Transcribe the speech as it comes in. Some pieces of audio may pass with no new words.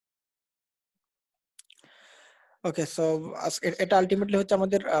ওকে, so এটা ultimately হচ্ছে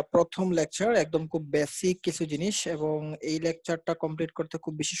আমাদের প্রথম লেকচার, একদম খুব বেসিক কিছু জিনিস, এবং এই লেকচারটা কমপ্লিট করতে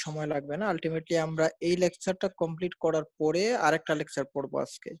খুব বেশি সময় লাগবে না। আলটিমেটলি আমরা এই লেকচারটা কমপ্লিট করার পরে আরেকটা লেকচার পড়বো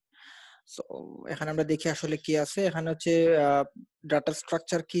আজকে। সো এখানে আমরা দেখি আসলে কি আছে। এখানে হচ্ছে ডাটা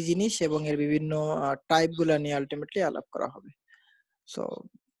স্ট্রাকচার কি জিনিস এবং এর বিভিন্ন টাইপ গুলা নিয়ে আলটিমেটলি আলাপ করা হবে। সো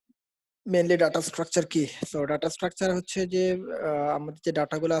মেইনলি ডাটা স্ট্রাকচার কি? সো ডাটা স্ট্রাকচার হচ্ছে যে আমাদের যে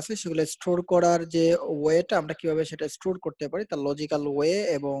ডাটাগুলো আছে সেগুলো স্টোর করার যে ওয়েটা, আমরা কিভাবে সেটা স্টোর করতে পারি, তার লজিক্যাল ওয়ে,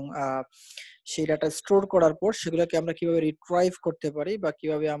 এবং সেই ডাটা স্টোর করার পর সেগুলোকে আমরা কিভাবে রিট্রাইভ করতে পারি বা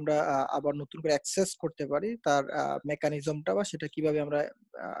কিভাবে আমরা আবার নতুন করে অ্যাক্সেস করতে পারি, তার মেকানিজমটা বা সেটা কিভাবে আমরা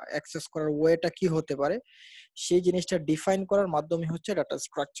অ্যাক্সেস করার ওয়েটা কি হতে পারে, সেই জিনিসটা ডিফাইন করার মাধ্যমে হচ্ছে ডাটা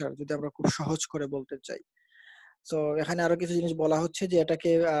স্ট্রাকচার, যদি আমরা খুব সহজ করে বলতে চাই। তো এখানে আরো কিছু জিনিস বলা হচ্ছে যে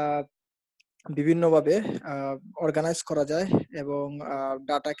এটাকে বিভিন্নভাবে অর্গানাইজ করা যায়, এবং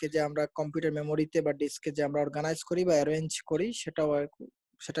ডাটাকে যে আমরা কম্পিউটার মেমোরিতে বা ডিস্কে যে আমরা অর্গানাইজ করি বা অ্যারেঞ্জ করি,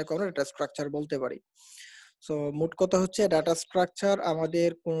 সেটাকে আমরা ডাটা স্ট্রাকচার বলতে পারি। সো মোট কথা হচ্ছে ডাটা স্ট্রাকচার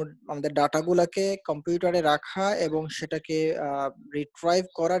আমাদের ডাটাগুলোকে কম্পিউটারে রাখা এবং সেটাকে রিট্রাইভ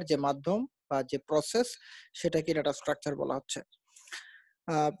করার যে মাধ্যম বা যে প্রসেস, সেটাকে ডাটা স্ট্রাকচার বলা হচ্ছে।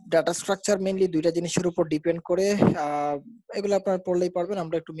 ডাটা স্ট্রাকচার মেইনলি দুইটা জিনিসের উপর ডিপেন্ড করে। এগুলো আপনারা পড়লেই পারবেন,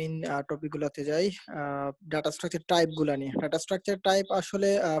 আমরা একটু মেইন টপিক গুলাতে যাই। ডাটা স্ট্রাকচার টাইপ গুলা নিয়ে। ডাটা স্ট্রাকচার টাইপ আসলে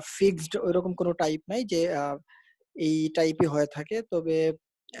ফিক্সড ওইরকম কোনো টাইপ নাই যে এই টাইপই হয়ে থাকে, তবে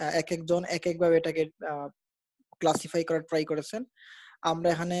এক একজন এক একভাবে এটাকে ক্লাসিফাই করার ট্রাই করেছেন। আমরা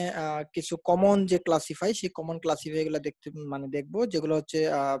এখানে কিছু কমন যে ক্লাসিফাই, সেই কমন ক্লাসিফাই গুলো দেখবো, যেগুলো হচ্ছে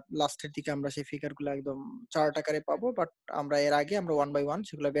লাস্টের দিকে আমরা সেই ফিগার গুলো একদম চার্ট আকারে পাবো, বাট আমরা এর আগে আমরা ওয়ান বাই ওয়ান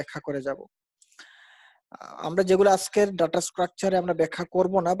সেগুলো ব্যাখ্যা করে যাব। আমরা যেগুলো আজকের ডাটা স্ট্রাকচারে আমরা ব্যাখ্যা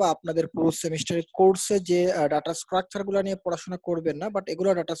করব না, বা আপনাদের পুরো সেমিস্টারের কোর্সে যে ডাটা স্ট্রাকচার গুলো নিয়ে পড়াশোনা করবেন না, বাট এগুলো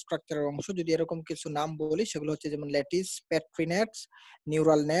ডাটা স্ট্রাকচারের অংশ। যদি এরকম কিছু নাম বলি, সেগুলো হচ্ছে যেমন lattice, পেট্রি নেটস,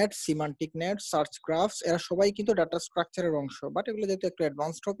 neural net, semantic net, search grasp, এরা সবাই কিন্তু ডাটা স্ট্রাকচারের অংশ। বাট এগুলো যেহেতু একটু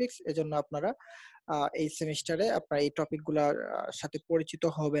অ্যাডভান্স টপিকস, এজন্য আপনারা এই সেমিস্টারে আপনারা এই টপিক গুলার সাথে পরিচিত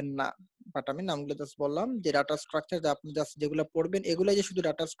হবেন না। বাট আমি নামগুলো জাস্ট বললাম যে ডাটা স্ট্রাকচার আপনি জাস্ট যেগুলো পড়বেন এগুলাই যে শুধু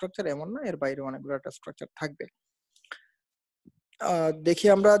ডাটা স্ট্রাকচার এমন না, এর বাইরে অনেকগুলো ডাটা স্ট্রাকচার থাকবে। দেখি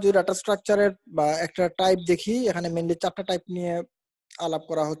আমরা যদি ডাটা স্ট্রাকচারের বা একটা টাইপ দেখি, এখানে মেইনলি চারটা টাইপ নিয়ে আলাপ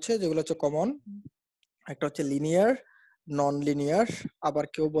করা হচ্ছে, যেগুলো হচ্ছে কমন। একটা হচ্ছে লিনিয়ার, নন লিনিয়ার, আবার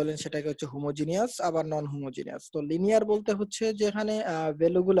কেউ বলেন সেটাকে হচ্ছে হোমোজিনিয়াস, আবার নন হোমোজিনিয়াস। তো লিনিয়ার বলতে হচ্ছে যেখানে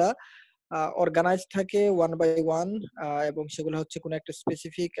ভ্যালুগুলা অর্গানাইজ থাকে ওয়ান বাই ওয়ান, এবং সেগুলো হচ্ছে কোনো একটা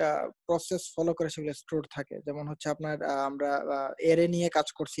স্পেসিফিক প্রসেস ফলো করে সেগুলো স্টোর থাকে। যেমন হচ্ছে আপনার আমরা এরে নিয়ে কাজ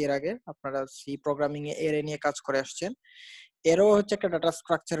করছি এর আগে, আপনারা সি প্রোগ্রামিং এ এরে নিয়ে কাজ করে আসছেন। এরও হচ্ছে একটা ডাটা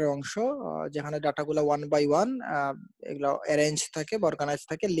স্ট্রাকচারের অংশ, যেখানে ডাটাগুলো ওয়ান বাই ওয়ান এগুলো অ্যারেঞ্জ থাকে বা অর্গানাইজ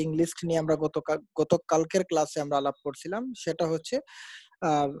থাকে। লিঙ্ক লিস্ট নিয়ে আমরা গতকালকের ক্লাসে আমরা আলাপ করছিলাম, সেটা হচ্ছে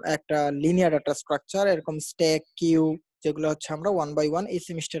একটা লিনিয়ার ডাটা স্ট্রাকচার। এরকম স্ট্যাক, কিউ, যেগুলো হচ্ছে আমরা ওয়ান বাই ওয়ান এই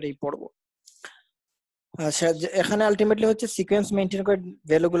সেমিস্টারেই পড়বো। এখানে আলটিমেটলি হচ্ছে সিকোয়েন্স মেনটেন করে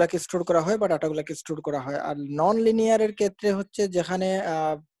ভ্যালু গুলাকে স্টোর করা হয় বা ডাটা গুলাকে স্টোর করা হয়। আর নন লিনিয়ার এর ক্ষেত্রে হচ্ছে যেখানে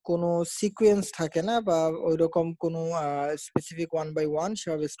কোনো সিকোয়েন্স থাকে না বা ওইরকম কোনো স্পেসিফিক ওয়ান বাই ওয়ান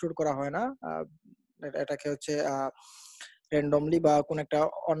সেভাবে স্টোর করা হয় না। এটাকে হচ্ছে র্যান্ডমলি বা কোন একটা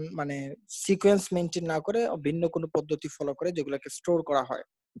মানে সিকোয়েন্স মেনটেন না করে ভিন্ন কোনো পদ্ধতি ফলো করে যেগুলোকে স্টোর করা হয়।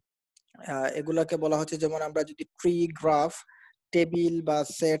 এগুলাকে বলা হচ্ছে, যেমন আমরা যদি ট্রি, গ্রাফ, টেবিল বা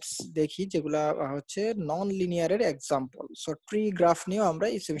সেটস দেখি, যেগুলা হচ্ছে নন লিনিয়ারের এক্সাম্পল। সো ট্রি, গ্রাফ নিয়েও আমরা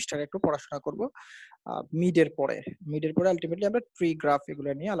এই সেমিস্টারে একটু পড়াশোনা করব মিডের পরে আলটিমেটলি আমরা ট্রি, গ্রাফ এগুলো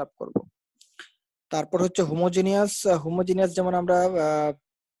নিয়ে আলাপ করব। তারপর হচ্ছে হোমোজিনিয়াস। হোমোজিনিয়াস যেমন আমরা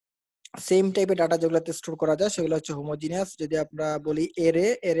সেম টাইপের ডাটা যেগুলোতে স্টোর করা যায় সেগুলো হচ্ছে হোমোজিনিয়াস। যদি আমরা বলি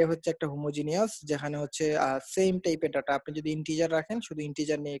এরে হচ্ছে একটা হোমোজিনিয়াস, যেখানে হচ্ছে সেম টাইপের ডাটা। আপনি যদি ইন্টিজার রাখেন, শুধু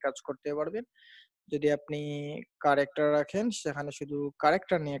ইন্টিজার নিয়ে কাজ করতে পারবেন। যদি আপনি কারেক্টার রাখেন, সেখানে শুধু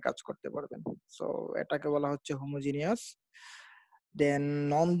কারেক্টার নিয়ে কাজ করতে পারবেন। সো এটাকে বলা হচ্ছে হোমোজিনিয়াস। দেন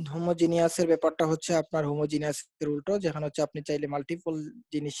নন হোমোজিনিয়াস এর ব্যাপারটা হচ্ছে আপনার হোমোজিনিয়াস এর উল্টো, যেখানে হচ্ছে আপনি চাইলে মাল্টিপল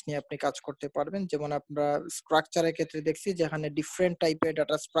জিনিস নিয়ে আপনি কাজ করতে পারবেন। যেমন আমরা স্ট্রাকচারের ক্ষেত্রে দেখছি, যেখানে ডিফারেন্ট টাইপের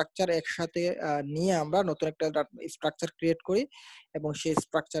ডাটা স্ট্রাকচার একসাথে নিয়ে আমরা নতুন একটা স্ট্রাকচার ক্রিয়েট করি এবং সেই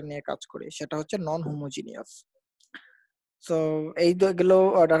স্ট্রাকচার নিয়ে কাজ করি, সেটা হচ্ছে নন হোমোজিনিয়াস। সো এই গেল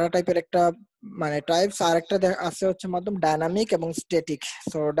ডাটা টাইপের একটা মানে টাইপস। আর একটা আছে হচ্ছে মাধ্যম ডায়নামিক এবং স্ট্যাটিক।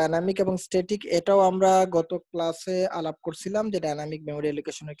 সো ডায়নামিক এবং স্ট্যাটিক এটাও আমরা গত ক্লাসে আলাপ করছিলাম, যে ডায়নামিক মেমোরি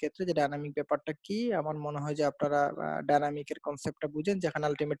অ্যালোকেশনের ক্ষেত্রে যে ডায়নামিক ব্যাপারটা কি। আমার মনে হয় যে আপনারা ডায়নামিকের কনসেপ্টটা বুঝেন, যেখানে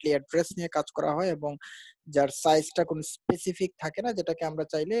আলটিমেটলি অ্যাড্রেস নিয়ে কাজ করা হয় এবং যার সাইজটা কোনো স্পেসিফিক থাকে না, যেটাকে আমরা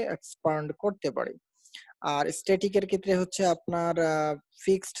চাইলে এক্সপান্ড করতে পারি। আর স্ট্যাটিকের ক্ষেত্রে হচ্ছে আপনার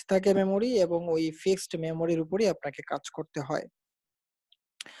ফিক্সড থাকে মেমোরি এবং ওই ফিক্সড মেমোরির উপরই আপনাকে কাজ করতে হয়।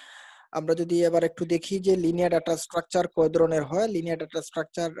 আমরা যদি এবার একটু দেখি যে লিনিয়ার ডাটা স্ট্রাকচার কয় ধরনের হয়। লিনিয়ার ডাটা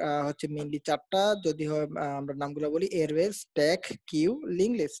স্ট্রাকচার হচ্ছে মেইনলি 4টা, যদি হয় আমরা নামগুলো বলি array, stack, Q,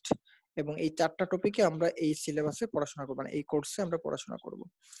 link list. এবং এই 4টা টপিকে আমরা এই সিলেবাসে পড়াশোনা করব, মানে এই কোর্সে আমরা পড়াশোনা করব।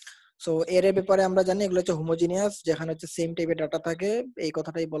 সো এর ব্যাপারে আমরা জানি এগুলো হচ্ছে হোমোজিনিয়াস, যেখানে হচ্ছে সেম টাইপের ডাটা থাকে, এই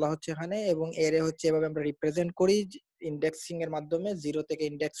কথাটাই বলা হচ্ছে এখানে। এবং এর হচ্ছে এভাবে আমরা রিপ্রেজেন্ট করি ইন্ডেক্সিং এর মাধ্যমে। 0 থেকে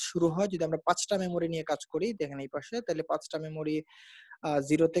ইন্ডেক্স শুরু হয়। যদি আমরা 5টা মেমোরি নিয়ে কাজ করি, দেখেন এই পাশে, তাহলে 5টা মেমোরি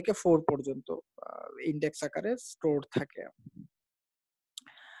 0 থেকে 4 পর্যন্ত ইন্ডেক্স আকারে স্টোর থাকে।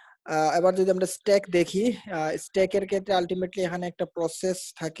 এবার যদি আমরা স্ট্যাক দেখি, স্ট্যাকের ক্ষেত্রে আলটিমেটলি এখানে একটা প্রসেস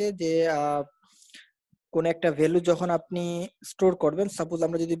থাকে যে কোন একটা ভ্যালু যখন আপনি স্টোর করবেন, সাপোজ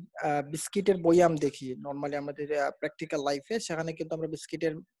আমরা যদি বিস্কিটের বয়াম দেখি নরমালি আমাদের প্র্যাকটিক্যাল লাইফে, সেখানে কিন্তু আমরা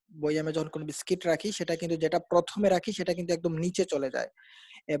বিস্কিটের বয়ামে যখন কোনো বিস্কিট রাখি, সেটা কিন্তু যেটা প্রথমে রাখি সেটা কিন্তু একদম নিচে চলে যায়,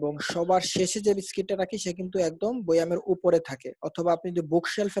 এবং সবার শেষে যে বিস্কিটটা রাখি সে কিন্তু একদম বয়ামের উপরে থাকে। অথবা আপনি যদি বুক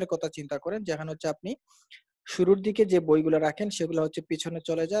শেলফের কথা চিন্তা করেন, যেখানে হচ্ছে আপনি শুরুর দিকে যে বইগুলো রাখেন সেগুলো হচ্ছে পিছনে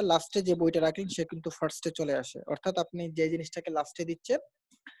চলে যায়, লাস্টে যে বইটা রাখেন সে কিন্তু ফার্স্টে চলে আসে। অর্থাৎ আপনি যে জিনিসটাকে লাস্টে দিচ্ছেন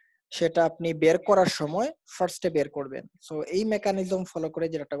সেটা আপনি বের করার সময় ফার্স্টে বের করবেন। সো এই মেকানিজম ফলো করে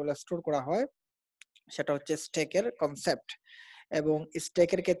যে ডাটাগুলো স্টোর করা হয় সেটা হচ্ছে স্ট্যাকের কনসেপ্ট। এবং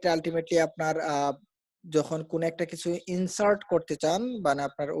স্ট্যাকের ক্ষেত্রে আলটিমেটলি আপনার যখন কোন একটা কিছু ইনসার্ট করতে চান, মানে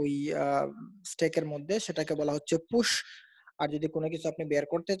আপনার ওই স্ট্যাকের মধ্যে, সেটাকে বলা হচ্ছে পুশ। আর যদি কোনো কিছু আপনি বের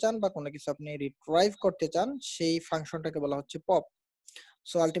করতে চান বা কোনো কিছু আপনি রিট্রাইভ করতে চান, সেই ফাংশনটাকে বলা হচ্ছে পপ।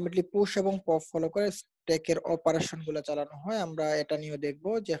 সো আলটিমেটলি পুশ এবং পপ ফলো করে স্ট্যাকের অপারেশন গুলো চালানো হয়। আমরা এটা নিয়ে দেখবো,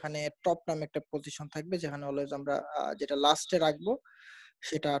 যেখানে টপ নামে একটা পজিশন থাকবে, যেখানে অলওয়েজ আমরা যেটা লাস্টে রাখবো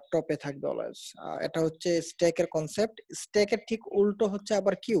সেটা টপে থাকবে অলওয়েজ। এটা হচ্ছে স্ট্যাকের কনসেপ্ট। স্ট্যাকের ঠিক উল্টো হচ্ছে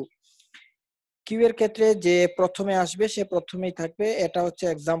আবার কিউ। কিউ এর ক্ষেত্রে যে প্রথমে আসবে সে প্রথমেই থাকবে। এটা হচ্ছে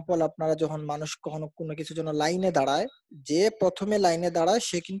এক্সাম্পল, আপনারা যখন মানুষ কখনো কোনো কিছুর জন্য লাইনে দাঁড়ায়, যে প্রথমে লাইনে দাঁড়ায়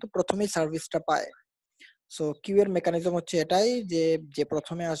সে কিন্তু প্রথমেই সার্ভিসটা পায়। সো কিউ এর মেকানিজম হচ্ছে এটাই, যে যে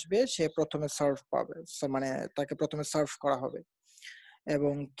প্রথমে আসবে সে প্রথমে সার্ভ পাবে, মানে তাকে প্রথমে সার্ভ করা হবে।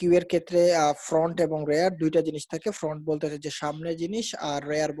 এবং কিউ এর ক্ষেত্রে ফ্রন্ট এবং রেয়ার দুইটা জিনিস থাকে। ফ্রন্ট বলতে হচ্ছে যে সামনে জিনিস, আর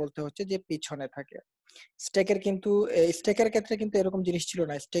রেয়ার বলতে হচ্ছে যে পিছনে থাকে। স্ট্যাকের কিন্তু স্ট্যাকের ক্ষেত্রে কিন্তু এরকম জিনিস ছিল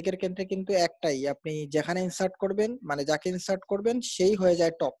না। স্ট্যাকের ক্ষেত্রে কিন্তু একটাই, আপনি যেখানে ইনসার্ট করবেন, মানে যাকে ইনসার্ট করবেন সেই হয়ে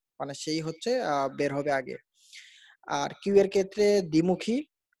যায় টপ, মানে সেই হচ্ছে বের হবে আগে। আর কিউ এর ক্ষেত্রে দ্বিমুখী,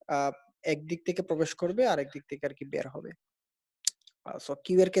 আহ, একদিক থেকে প্রবেশ করবে আর একদিক থেকে আর কি বের হবে। সো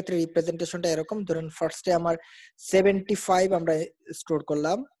কিউ এর ক্ষেত্রে রিপ্রেজেন্টেশনটা এরকম, ধরুন ফার্স্টে আমার 75 আমরা স্টোর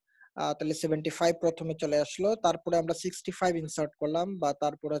করলাম, তাহলে 75 প্রথমে চলে আসলো, তারপরে আমরা 65 ইনসার্ট করলাম, বা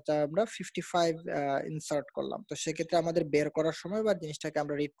তারপরে আমরা 55 ইনসার্ট করলাম। তো সেক্ষেত্রে আমাদের বের করার সময় বা জিনিসটাকে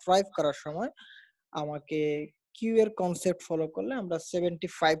আমরা রিট্রাইভ করার সময় আমাকে কিউ এর কনসেপ্ট ফলো করলে আমরা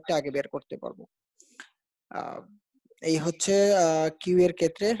 75টা আগে বের করতে পারবো। এই হচ্ছে কিউ এর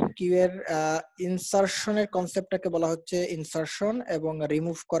ক্ষেত্রে। কিউ এর ইনসারশনের কনসেপ্টটাকে বলা হচ্ছে ইনসারশন, এবং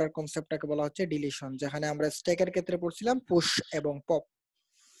রিমুভ করার কনসেপ্টটাকে বলা হচ্ছে ডিলিশন, যেখানে আমরা স্ট্যাকের ক্ষেত্রে পড়ছিলাম পুশ এবং পপ।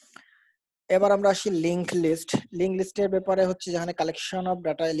 এবার আমরা আসি লিংক লিস্ট। লিংক লিস্টের ব্যাপারে হচ্ছে যেখানে কালেকশন অফ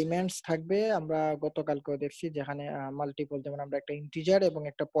ডাটা এলিমেন্টস থাকবে। আমরা গতকালকে দেখছি যেখানে মাল্টিপল, যেমন আমরা একটা ইন্টিজার এবং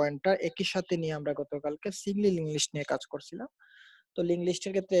একটা পয়েন্টার একই সাথে নিয়ে আমরা গতকালকে সিঙ্গলি লিংক লিস্ট নিয়ে কাজ করছিলাম। তো লিংক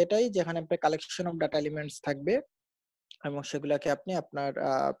লিস্টের ক্ষেত্রে এটাই, যেখানে আপনার কালেকশন অফ ডাটা এলিমেন্টস থাকবে এবং সেগুলাকে আপনি আপনার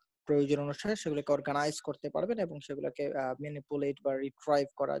প্রয়োজন অনুসারে সেগুলোকে অর্গানাইজ করতে পারবেন, এবং সেগুলোকে ম্যানিপুলেট বা রিট্রাইভ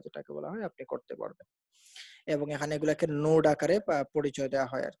করা যেটাকে বলা হয় আপনি করতে পারবেন। এবং এখানে এগুলাকে নোড আকারে পরিচয় দেওয়া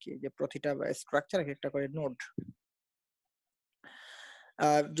হয় আর কি, যে প্রতিটা স্ট্রাকচার একটা করে নোড।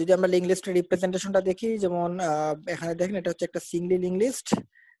 যদি আমরা লিংক লিস্টের রিপ্রেজেন্টেশনটা দেখি, যেমন এখানে দেখেন এটা হচ্ছে একটা সিঙ্গলি লিংক লিস্ট।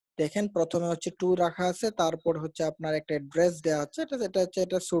 দেখেন প্রথমে হচ্ছে 2 রাখা আছে, তারপর হচ্ছে আপনার একটা অ্যাড্রেস দেওয়া হচ্ছে, এটা হচ্ছে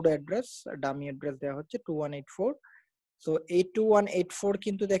এটা সুডো অ্যাড্রেস, ডামি অ্যাড্রেস দেওয়া হচ্ছে 2184। সো এই 2184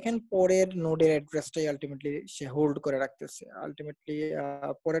 কিন্তু দেখেন পরের নোডের অ্যাড্রেসটাই আলটিমেটলি সে হোল্ড করে রাখতেছে। আলটিমেটলি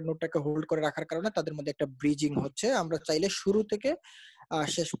পরের নোডটাকে হোল্ড করে রাখার কারণে তাদের মধ্যে একটা ব্রিজিং হচ্ছে। আমরা চাইলে শুরু থেকে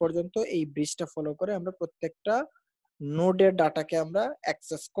শেষ পর্যন্ত এই ব্রিজটা ফলো করে আমরা প্রত্যেকটা নোডের ডাটাকে আমরা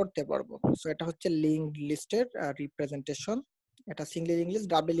অ্যাক্সেস করতে পারবো। সো এটা হচ্ছে লিংকড লিস্টের রিপ্রেজেন্টেশন। এটা single link list.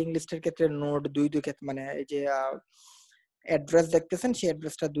 Double link লিস্টের ক্ষেত্রে নোড দুই দিকে, মানে এই যে অ্যাড্রেস দেখতেছেন সেই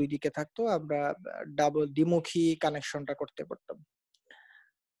অ্যাড্রেসটা দুই দিকে থাকতো, আমরা ডাবল দ্বিমুখী কানেকশনটা করতে পারতাম।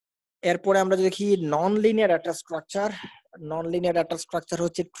 এরপরে আমরা দেখি non linear data structure. Non linear data structure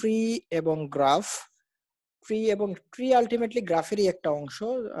হচ্ছে ট্রি এবং গ্রাফ। ট্রি আলটিমেটলি গ্রাফেরই একটা অংশ।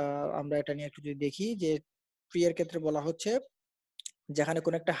 আমরা এটা নিয়ে একটু যদি দেখি, যে ট্রি এর ক্ষেত্রে বলা হচ্ছে যেখানে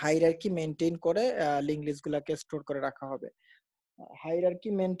কোনো একটা হাইরার্কি মেইনটেইন করে লিংক লিস্ট গুলাকে স্টোর করে রাখা হবে। হায়ারার্কি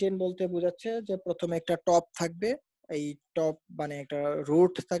মেইনটেইন বলতে বোঝাচ্ছে যে প্রথমে একটা টপ থাকবে, এই টপ মানে একটা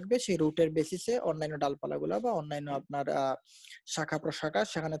রুট থাকবে, সেই রুটের বেসিসে অন্যান্য ডালপালাগুলো বা অন্যান্য আপনার শাখা প্রশাখা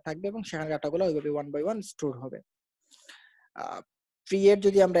সেখানে থাকবে এবং সেখানে ডাটাগুলো ওইভাবে 1 বাই 1 স্টোর হবে। ট্রি এর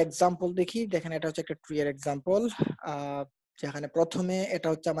যদি আমরা এক্সাম্পল দেখি, দেখেন এটা হচ্ছে একটা ট্রি এর এক্সাম্পল, যেখানে প্রথমে এটা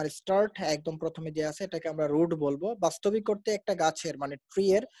হচ্ছে আমার স্টার্ট, একদম প্রথমে যে আছে এটাকে আমরা রুট বলবো। বাস্তবিক করতে একটা গাছের মানে ট্রি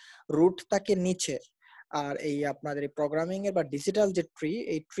এর রুট থাকে নিচে, আর এই আপনাদের এই প্রোগ্রামিং এর বা ডিজিটাল যে ট্রি,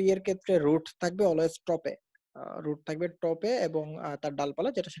 এই ট্রি এর ক্ষেত্রে রুট থাকবে অলওয়েজ টপে, রুট থাকবে টপে এবং তার ডালপালা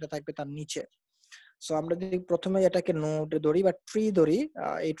যেটা সেটা থাকবে তার নিচে। সো আমরা যদি প্রথমে এটাকে নোড ধরি বা ট্রি ধরি,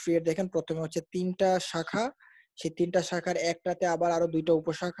 এই ট্রি এর দেখেন প্রথমে হচ্ছে 3টা শাখা, সেই 3টা শাখার একটাতে আবার আরো 2টা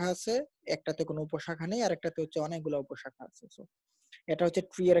উপশাখা আছে, একটাতে কোনো উপশাখা নেই, আর একটাতে হচ্ছে অনেকগুলো উপশাখা আছে। সো এটা হচ্ছে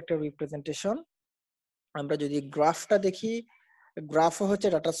ট্রি এর একটা রিপ্রেজেন্টেশন। আমরা যদি গ্রাফটা দেখি, গ্রাফও হচ্ছে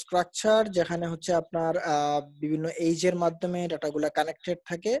ডাটা স্ট্রাকচার, যেখানে হচ্ছে আপনার বিভিন্ন এইজের মাধ্যমে ডাটাগুলো কানেক্টেড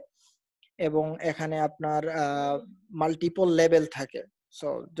থাকে এবং এখানে আপনার মাল্টিপল লেভেল থাকে। সো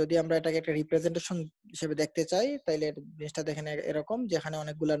যদি আমরা এটাকে একটা রিপ্রেজেন্টেশন হিসেবে দেখতে চাই, তাইলে জিনিসটা দেখেন এরকম, যেখানে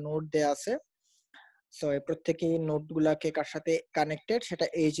অনেকগুলা নোড দেয়া আছে। সো এই প্রত্যেকই নোড গুলাকে কার সাথে কানেক্টেড সেটা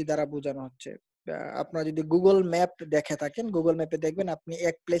এইজ দ্বারা বোঝানো হচ্ছে। আপনারা যদি গুগল ম্যাপ দেখে থাকেন, গুগল ম্যাপে দেখবেন আপনি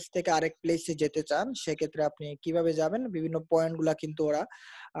এক প্লেস থেকে আরেক প্লেসে যেতে চান, সেক্ষেত্রে আপনি কিভাবে যাবেন, বিভিন্ন পয়েন্ট গুলা কিন্তু ওরা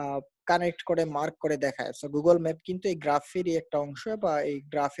কানেক্ট করে মার্ক করে দেখায়। সো গুগল ম্যাপ কিন্তু এই গ্রাফেরই একটা অংশ বা এই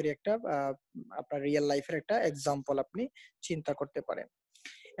গ্রাফের একটা আপনার রিয়েল লাইফের একটা এক্সাম্পল আপনি চিন্তা করতে পারেন।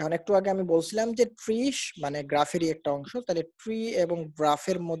 এখন একটু আগে আমি বলছিলাম যে ট্রি মানে গ্রাফেরই একটা অংশ, তাহলে ট্রি এবং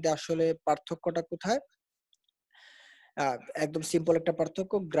গ্রাফের মধ্যে আসলে পার্থক্যটা কোথায়? একদম সিম্পল একটা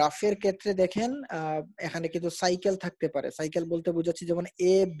পার্থক্য। গ্রাফের ক্ষেত্রে দেখেন এখানে কিন্তু সাইকেল থাকতে পারে। সাইকেল বলতে বোঝাচ্ছি যেমন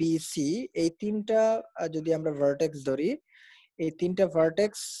এ বি সি, এই 3টা যদি আমরা ভার্টেক্স ধরি, এই 3টা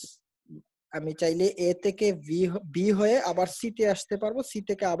ভার্টেক্স আমি চাইলে এ থেকে বি হয়ে আবার সি তে আসতে পারবো, সি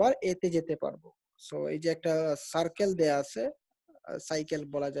থেকে আবার এ তে যেতে পারবো। সো এই যে একটা সার্কেল দেয়া আছে, সাইকেল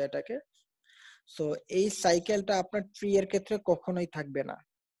বলা যায় এটাকে। সো এই সাইকেলটা আপনার ট্রি এর ক্ষেত্রে কখনোই থাকবে না।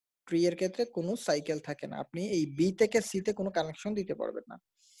 ট্রি এর ক্ষেত্রে কোনো সাইকেল থাকে না, আপনি এই বি থেকে সি তে কোনো কানেকশন দিতে পারবেন না।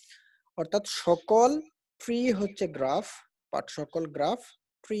 অর্থাৎ সকল ট্রি হচ্ছে গ্রাফ, বাট সকল গ্রাফ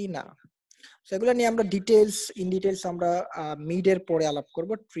ট্রি না। সেগুলো নিয়ে আমরা ডিটেইলস আমরা মিড এর পরে আলাপ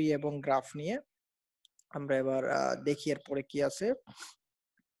করব, ট্রি এবং গ্রাফ নিয়ে। আমরা এবার দেখি এর পরে কি আছে।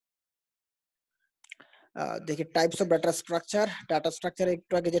 দেখি types of data structure. Data structure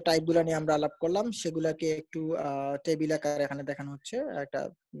একটু আগে যে টাইপ গুলা নিয়ে আমরা আলাপ করলাম সেগুলাকে একটু টেবিল আকারে এখানে দেখানো হচ্ছে একটা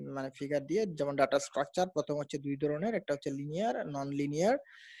মানে ফিগার দিয়ে। যেমন ডাটা স্ট্রাকচার প্রথম হচ্ছে 2 ধরনের, একটা হচ্ছে linear, non linear.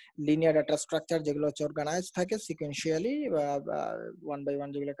 Linear data structure যেগুলো হচ্ছে অর্গানাইজ থাকে সিকোয়েন্সিয়ালি বা 1 বাই 1,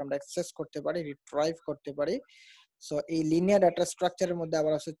 যেগুলোকে আমরা অ্যাক্সেস করতে পারি, রিট্রাইভ করতে পারি। সো এই লিনিয়ার ডাটা স্ট্রাকচারের মধ্যে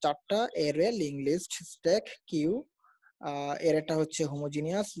আবার আছে 4টা: array, link list, stack, Q. অ্যারেটা হচ্ছে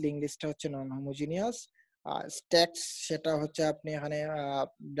হোমোজিনিয়াস, লিঙ্ক লিস্টটা হচ্ছে নন হোমোজিনিয়াস। স্ট্যাকস সেটা হচ্ছে আপনি এখানে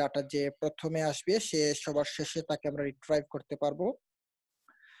ডাটা যে প্রথমে আসবে সে সবার শেষে তাকে আমরা রিট্রাইভ করতে পারবো।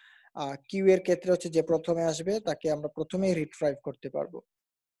 কিউ এর ক্ষেত্রে হচ্ছে যে প্রথমে আসবে তাকে আমরা প্রথমেই রিট্রাইভ করতে পারবো।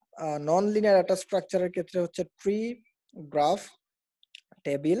 নন লিনিয়ার ডাটা স্ট্রাকচারের ক্ষেত্রে হচ্ছে ট্রি, গ্রাফ,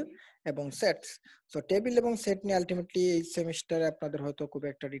 টেবিল এবং সেটস। সো টেবিল এবং সেট নিয়ে আলটিমেটলি এই সেমিস্টারে আপনাদের হয়তো খুব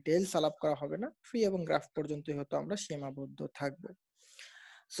একটা ডিটেইলস আলাপ করা হবে না, ট্রি এবং গ্রাফ পর্যন্তই হয়তো আমরা সীমাবদ্ধ থাকবো।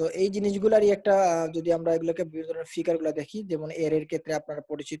 সো এই জিনিসগুলারই একটা যদি আমরা এগুলোকে বিভিন্ন ধরনের ফিগার গুলা দেখি, যেমন এর এর ক্ষেত্রে আপনারা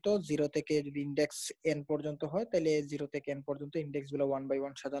পরিচিত, 0 থেকে যদি ইন্ডেক্স n পর্যন্ত হয় তাহলে 0 থেকে n পর্যন্ত ইন্ডেক্স গুলো 1 বাই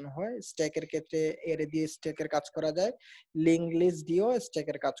 1 সাজানো হয়। স্ট্যাকের ক্ষেত্রে এর দিয়ে স্ট্যাকের কাজ করা যায়, লিঙ্ক লিস্ট দিয়েও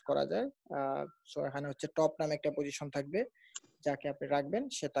স্ট্যাকের কাজ করা যায়। সো এখানে হচ্ছে টপ নামে একটা পজিশন থাকবে, যাকে আপনি রাখবেন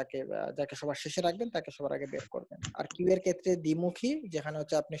সেটাকে, যাকে সবার শেষে রাখবেন তাকে সবার আগে বের করবেন। আর কিউ এর ক্ষেত্রে দ্বিমুখী, যেখানে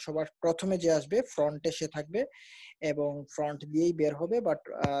হচ্ছে আপনি সবার প্রথমে যে আসবে ফ্রন্টে সে থাকবে এবং ফ্রন্ট দিয়েই বের হবে, বাট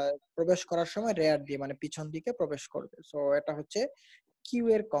প্রবেশ করার সময় রেয়ার দিয়ে মানে পিছন দিকে প্রবেশ করবে। সো এটা হচ্ছে কিউ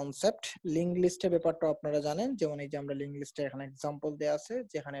এর কনসেপ্ট। লিঙ্ক লিস্টের ব্যাপারটা আপনারা জানেন, যেমন এই যে আমরা লিঙ্ক লিস্টে এখানে এক্সাম্পল দেয়া আছে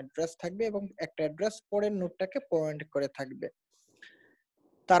যেখানে অ্যাড্রেস থাকবে এবং একটা অ্যাড্রেস পরের নোডটাকে পয়েন্ট করে থাকবে।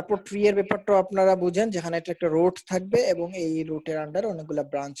 তারপর ট্রি এর ব্যাপারটা আপনারা বুঝেন, যেখানে এটা একটা রুট থাকবে এবং এই রুটের আন্ডারে অনেকগুলো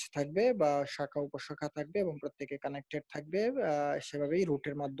ব্রাঞ্চ থাকবে বা শাখা উপশাখা থাকবে এবং প্রত্যেকে কানেক্টেড থাকবে সেভাবেই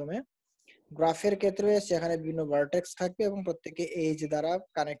রুটের মাধ্যমে। গ্রাফের ক্ষেত্রে সেখানে বিভিন্ন ভার্টেক্স থাকবে এবং প্রত্যেকে এজ দ্বারা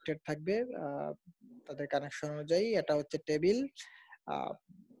কানেক্টেড থাকবে তাদের কানেকশন অনুযায়ী। এটা হচ্ছে টেবিল,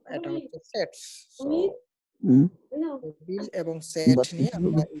 এটা হচ্ছে সেটস। সো টেবিল এবং সেট নিয়ে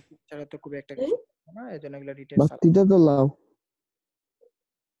আমরা এই পিকচারে তো খুব একটা কিছু না, এজন্য এগুলো ডিটেইলস। বাতিটা তো লাও।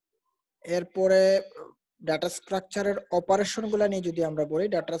 এরপরে ডাটা স্ট্রাকচারের অপারেশন গুলা নিয়ে যদি আমরা বলি,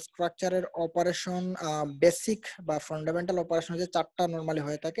 ডাটা স্ট্রাকচারের অপারেশন বেসিক বা ফান্ডামেন্টাল অপারেশন হচ্ছে 4টা নরমালি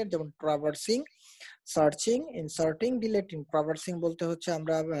হয়ে থাকে, যেমন traversing, searching, inserting, deleting. Traversing বলতে হচ্ছে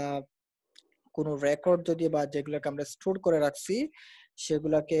আমরা কোনো রেকর্ড যদি বা যেগুলোকে আমরা স্টোর করে রাখছি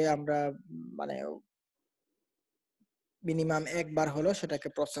সেগুলাকে আমরা মানে মিনিমাম একবার হলো সেটাকে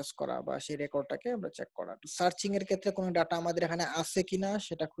প্রসেস করা বা সেই রেকর্ডটাকে আমরা চেক করা। সার্চিং এর ক্ষেত্রে কোনো ডাটা আমাদের এখানে আছে কিনা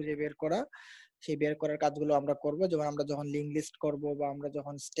সেটা খুঁজে বের করা, সেই বের করার কাজগুলো আমরা করব। যেমন আমরা যখন লিংক লিস্ট করব বা আমরা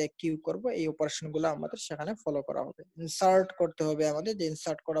যখন স্ট্যাক কিউ করব, এই অপারেশনগুলো আমাদের সেখানে ফলো করা হবে। ইনসার্ট করতে হবে আমাদের, যে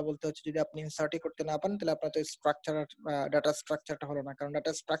ইনসার্ট করা বলতে হচ্ছে যদি আপনি ইনসার্টই করতে না পারেন তাহলে আপনার তো স্ট্রাকচার, ডাটা স্ট্রাকচারটা হলো না। কারণ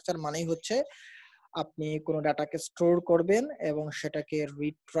ডাটা স্ট্রাকচার মানেই হচ্ছে আপনি কোনো ডাটাকে স্টোর করবেন এবং সেটাকে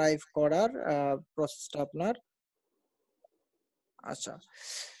রিট্রাইভ করার প্রসেসটা আপনার। আচ্ছা,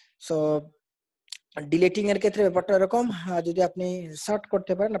 সো ডিলিটিং এর ক্ষেত্রে ব্যাপারটা এরকম, যদি আপনি সার্ট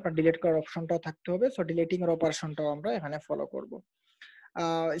করতে পারেন আপনার ডিলিট করার অপশনটাও থাকতে হবে। সো ডিলিটিং এর অপারেশনটাও আমরা এখানে ফলো করব।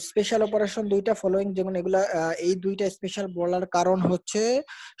 স্পেশাল অপারেশন দুইটা ফলোইং, যেমন এগুলা এই দুইটা স্পেশাল বলার কারণ হচ্ছে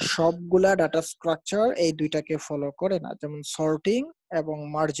সবগুলা ডাটা স্ট্রাকচার এই দুইটাকে ফলো করে না, যেমন সর্টিং এবং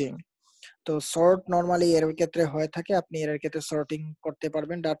মার্জিং। তো সর্ট নরমালি এর ক্ষেত্রে হয়ে থাকে, আপনি এর ক্ষেত্রে সর্টিং করতে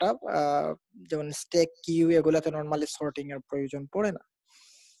পারবেন ডাটা, যেমন স্ট্যাক কিউ এগুলাতে নরমালি সর্টিং এর প্রয়োজন পড়ে না।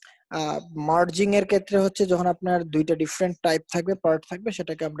 মার্জিং এর ক্ষেত্রে হচ্ছে যখন আপনার দুইটা ডিফারেন্ট টাইপ থাকবে, পার্ট থাকবে,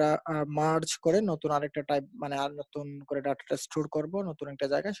 সেটাকে আমরা মার্জ করে নতুন আরেকটা টাইপ মানে আর নতুন করে ডাটাটা স্টোর করব নতুন একটা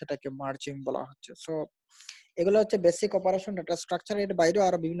জায়গায়, সেটাকে মার্জিং বলা হচ্ছে। সো এগুলো হচ্ছে বেসিক অপারেশন ডাটা স্ট্রাকচার। এর বাইরেও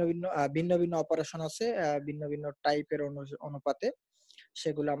আরো ভিন্ন ভিন্ন ভিন্ন ভিন্ন অপারেশন আছে ভিন্ন ভিন্ন টাইপের অনুপাতে।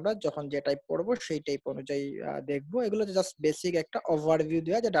 সেগুলো আমরা যখন যে টাইপ পড়ব সেই টাইপ অনুযায়ী দেখবো। এগুলো জাস্ট বেসিক একটা ওভারভিউ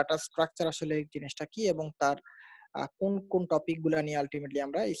দেওয়া যে ডাটা স্ট্রাকচার আসলে জিনিসটা কি এবং তার কোন কোন টপিক গুলা নিয়ে আলটিমেটলি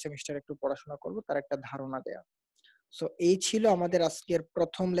আমরা এই সেমিস্টার একটু পড়াশোনা করব তার একটা ধারণা দেয়া। সো এই ছিল আমাদের আজকের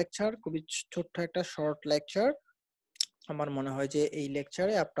প্রথম লেকচার, খুবই ছোট্ট একটা শর্ট লেকচার। আমার মনে হয় যে এই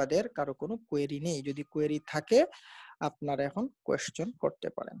লেকচারে আপনাদের কারো কোনো কোয়েরি নেই, যদি কোয়েরি থাকে আপনারা এখন কোয়েশ্চেন করতে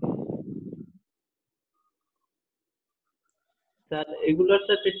পারেন। স্যার এগুলোর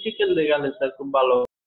সাথে টিকেল গেলে স্যার খুব ভালো